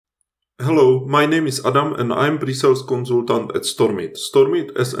Hello, my name is Adam and I'm pre-sales consultant at Stormit. Stormit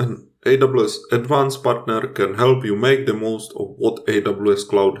as an AWS Advanced partner can help you make the most of what AWS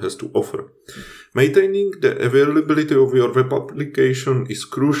Cloud has to offer. Maintaining the availability of your web application is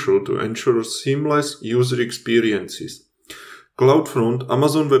crucial to ensure seamless user experiences. CloudFront,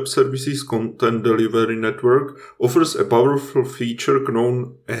 Amazon Web Services content delivery network, offers a powerful feature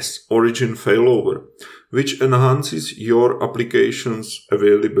known as Origin Failover, which enhances your application's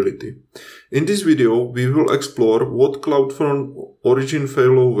availability. In this video, we will explore what CloudFront Origin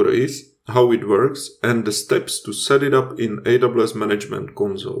Failover is, how it works, and the steps to set it up in AWS Management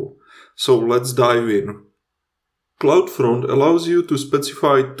Console. So let's dive in. CloudFront allows you to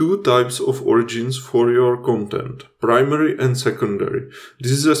specify two types of origins for your content, primary and secondary.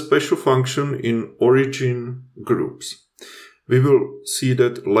 This is a special function in origin groups. We will see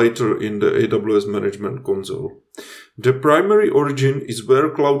that later in the AWS Management Console. The primary origin is where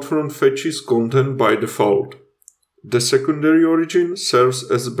CloudFront fetches content by default. The secondary origin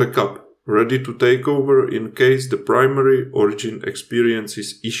serves as a backup, ready to take over in case the primary origin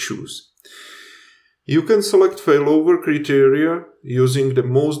experiences issues. You can select failover criteria using the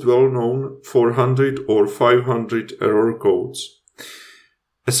most well-known 400 or 500 error codes.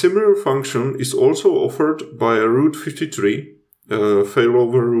 A similar function is also offered by a Route 53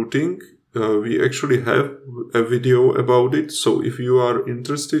 failover routing. We actually have a video about it, so if you are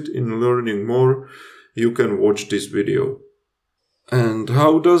interested in learning more, you can watch this video. And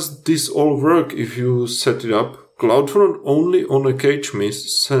how does this all work if you set it up? CloudFront only on a catch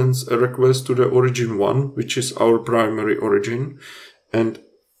miss sends a request to the origin 1, which is our primary origin, and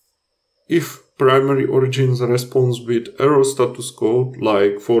if primary origin responds with error status code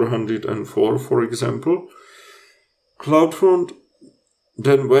like 404, for example, CloudFront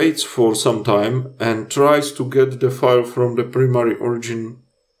then waits for some time and tries to get the file from the primary origin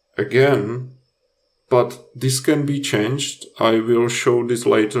again, but this can be changed. I will show this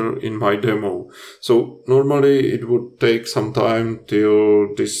later in my demo. So normally it would take some time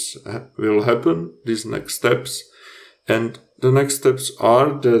till this will happen, these next steps. And the next steps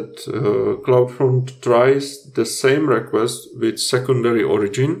are that CloudFront tries the same request with secondary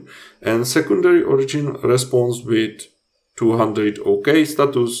origin, and secondary origin responds with 200 OK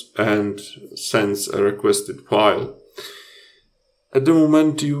status and sends a requested file. At the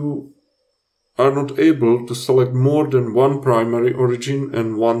moment you are not able to select more than one primary origin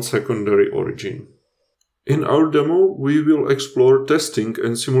and one secondary origin. In our demo, we will explore testing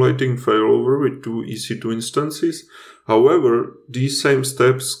and simulating failover with two EC2 instances. However, these same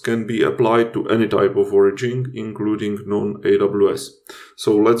steps can be applied to any type of origin, including non-AWS.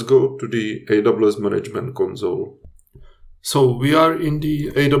 So let's go to the AWS Management Console. So we are in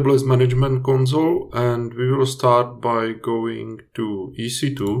the AWS Management Console and we will start by going to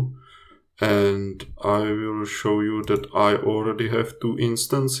EC2. And I will show you that I already have two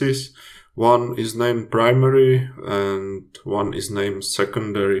instances. One is named primary and one is named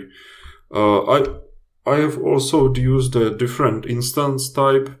secondary. I have also used a different instance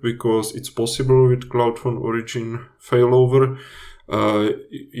type because it's possible with CloudFront Origin Failover.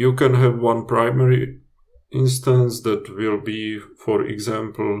 You can have one primary instance that will be, for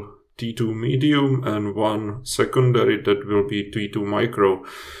example, T2 medium and one secondary that will be T2 micro.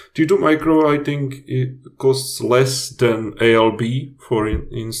 T2 micro, I think it costs less than ALB, for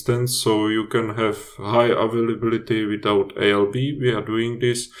instance, so you can have high availability without ALB. We are doing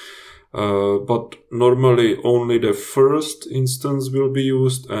this, but normally only the first instance will be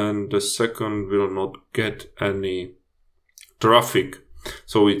used and the second will not get any traffic.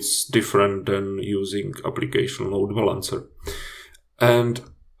 So it's different than using application load balancer. And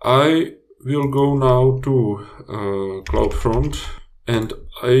I will go now to CloudFront, and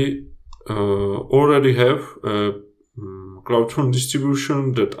I already have a CloudFront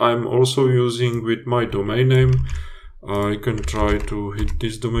distribution that I'm also using with my domain name. I can try to hit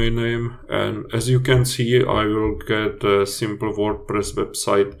this domain name, and as you can see, I will get a simple WordPress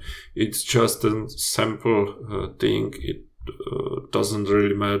website. It's just a sample thing. It doesn't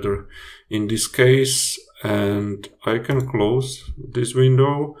really matter in this case. And I can close this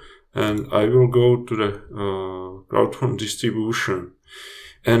window and I will go to the CloudFront distribution.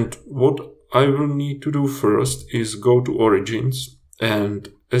 And what I will need to do first is go to origins. And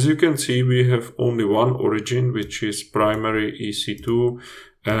as you can see, we have only one origin, which is primary EC2.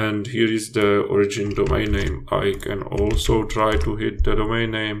 And here is the origin domain name. I can also try to hit the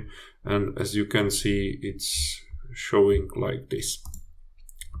domain name. And as you can see, it's showing like this.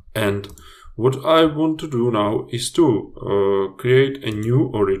 And what I want to do now is to create a new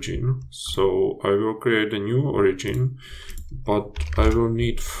origin. So I will create a new origin but I will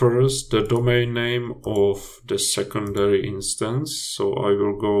need first the domain name of the secondary instance. So I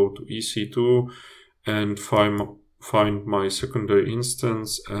will go to EC2 and find my secondary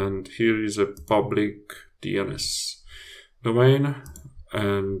instance, and here is a public DNS domain,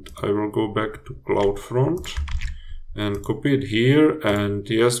 and I will go back to CloudFront and copy it here. And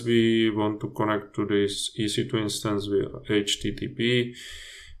yes, we want to connect to this EC2 instance via HTTP.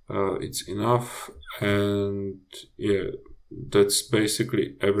 It's enough, and yeah, that's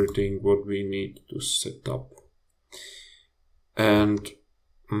basically everything what we need to set up. And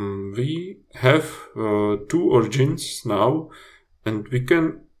we have two origins now, and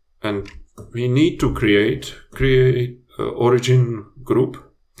we need to create origin group.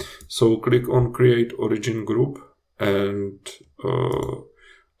 So click on create origin group, and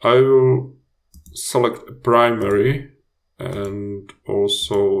I will select a primary and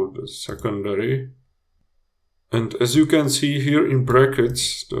also the secondary. And as you can see here in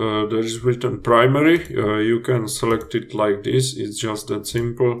brackets, there is written primary. You can select it like this. It's just that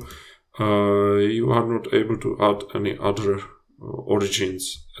simple. You are not able to add any other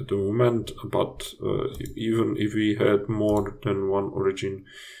origins at the moment, but even if we had more than one origin,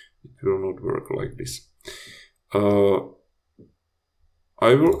 it will not work like this.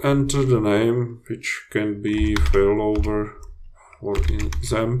 I will enter the name, which can be Failover, for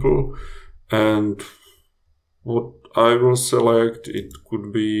example, and what I will select, it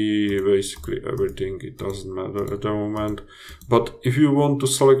could be basically everything, it doesn't matter at the moment. But if you want to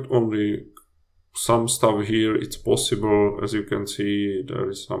select only some stuff here, it's possible. As you can see, there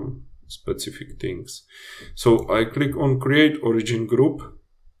is some specific things. So I click on create origin group,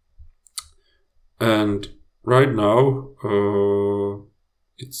 and right now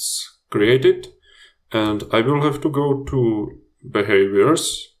it's created, and I will have to go to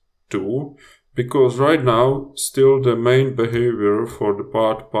behaviors too, because right now still the main behavior for the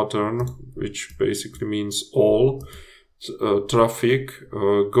path pattern, which basically means all traffic,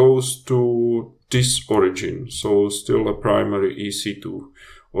 goes to this origin, so still a primary EC2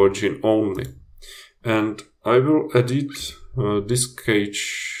 origin only. And I will edit this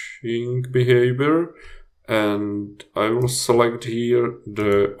caching behavior, and I will select here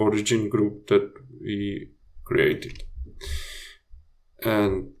the origin group that we created.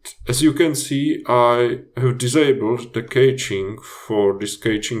 And as you can see, I have disabled the caching for this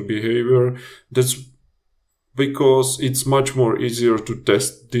caching behavior. That's because it's much more easier to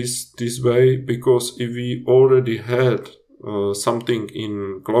test this way, because if we already had something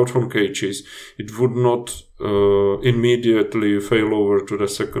in CloudFront caches, it would not immediately fail over to the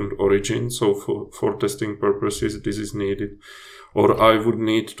second origin. So for testing purposes, this is needed. Or I would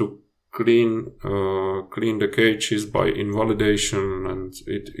need to clean the caches by invalidation, and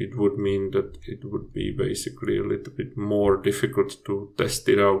it would mean that it would be basically a little bit more difficult to test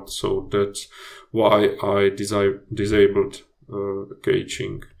it out. So that's why I disabled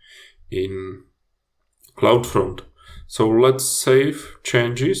caching in CloudFront. So let's save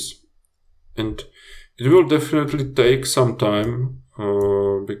changes, and it will definitely take some time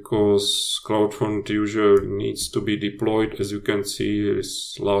because CloudFront usually needs to be deployed. As you can see,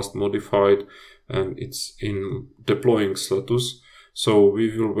 it's last modified and it's in deploying status. So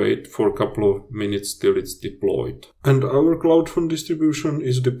we will wait for a couple of minutes till it's deployed. And our CloudFront distribution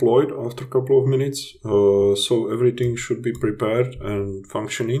is deployed after a couple of minutes. So everything should be prepared and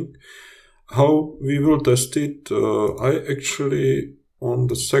functioning. How we will test it? I actually, on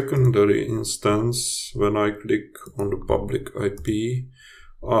the secondary instance, when I click on the public IP,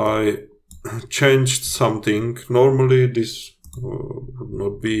 I changed something. Normally this would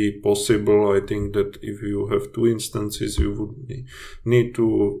not be possible. I think that if you have two instances, you would need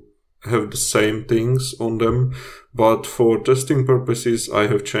to have the same things on them. But for testing purposes, I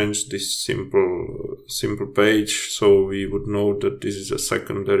have changed this simple page, so we would know that this is a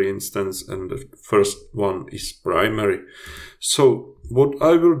secondary instance and the first one is primary. So what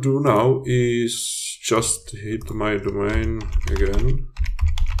I will do now is just hit my domain again.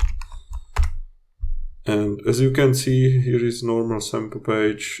 And as you can see, here is normal sample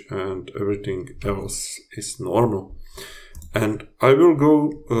page and everything else is normal. And I will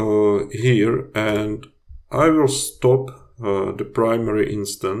go here and I will stop the primary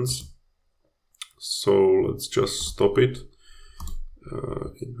instance. So let's just stop it.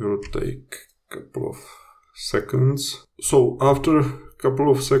 It will take a couple of seconds. So after a couple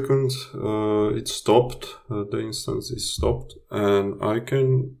of seconds, it stopped. The instance is stopped, and I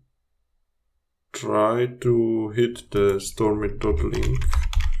can try to hit the stormit.link,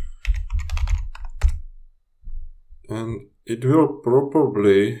 and it will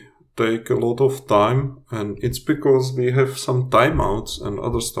probably take a lot of time, and it's because we have some timeouts and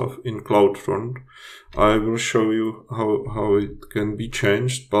other stuff in CloudFront. I will show you how it can be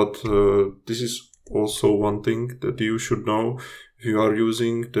changed, but this is also one thing that you should know. If you are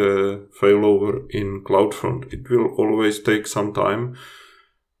using the failover in CloudFront, it will always take some time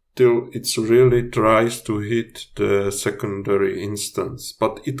till it really tries to hit the secondary instance,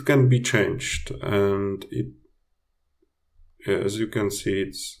 but it can be changed, and as you can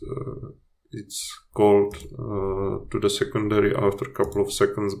see, it's called to the secondary after a couple of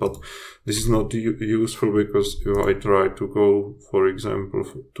seconds, but this is not useful because if I try to go, for example,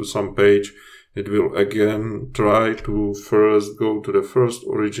 to some page, it will again try to first go to the first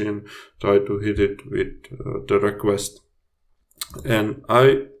origin, try to hit it with the request. And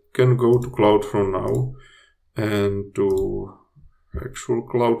I can go to CloudFront now and to actual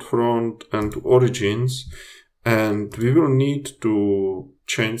CloudFront and to origins, and we will need to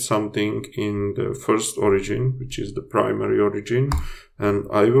change something in the first origin, which is the primary origin, and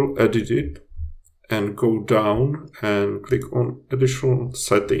I will edit it and go down and click on additional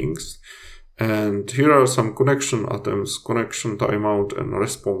settings. And here are some connection items: connection timeout and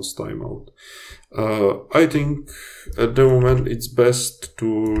response timeout. I think at the moment it's best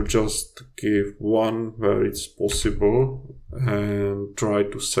to just give one where it's possible and try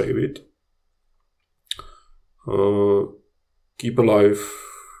to save it. Keep alive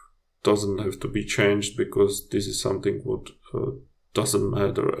doesn't have to be changed because this is something what doesn't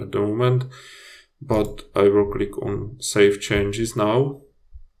matter at the moment. But I will click on save changes now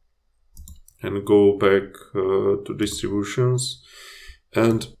and go back to distributions,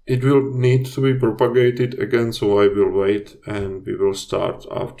 and it will need to be propagated again, so I will wait and we will start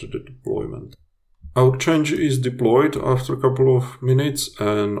after the deployment. Our change is deployed after a couple of minutes,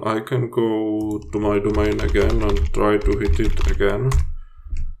 and I can go to my domain again and try to hit it again.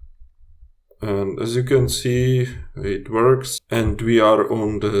 And as you can see, it works, and we are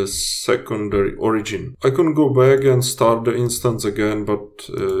on the secondary origin. I can go back and start the instance again, but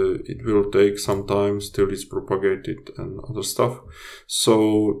it will take some time till it's propagated and other stuff.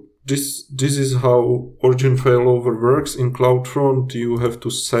 So this is how origin failover works in CloudFront. You have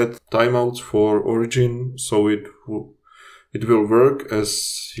to set timeouts for origin, so it will work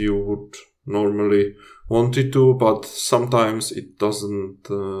as you would normally want it to, but sometimes it doesn't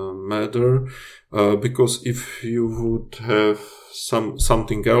matter, because if you would have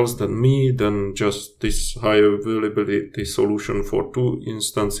something else than me, then just this high availability solution for 2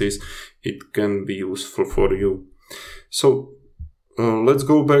 instances, it can be useful for you. So let's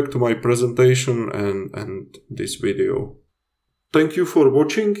go back to my presentation and this video. Thank you for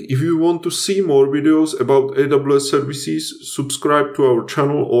watching. If you want to see more videos about AWS services, subscribe to our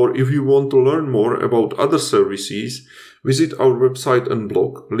channel, or if you want to learn more about other services, visit our website and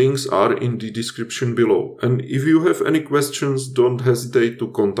blog. Links are in the description below. And if you have any questions, don't hesitate to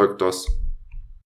contact us.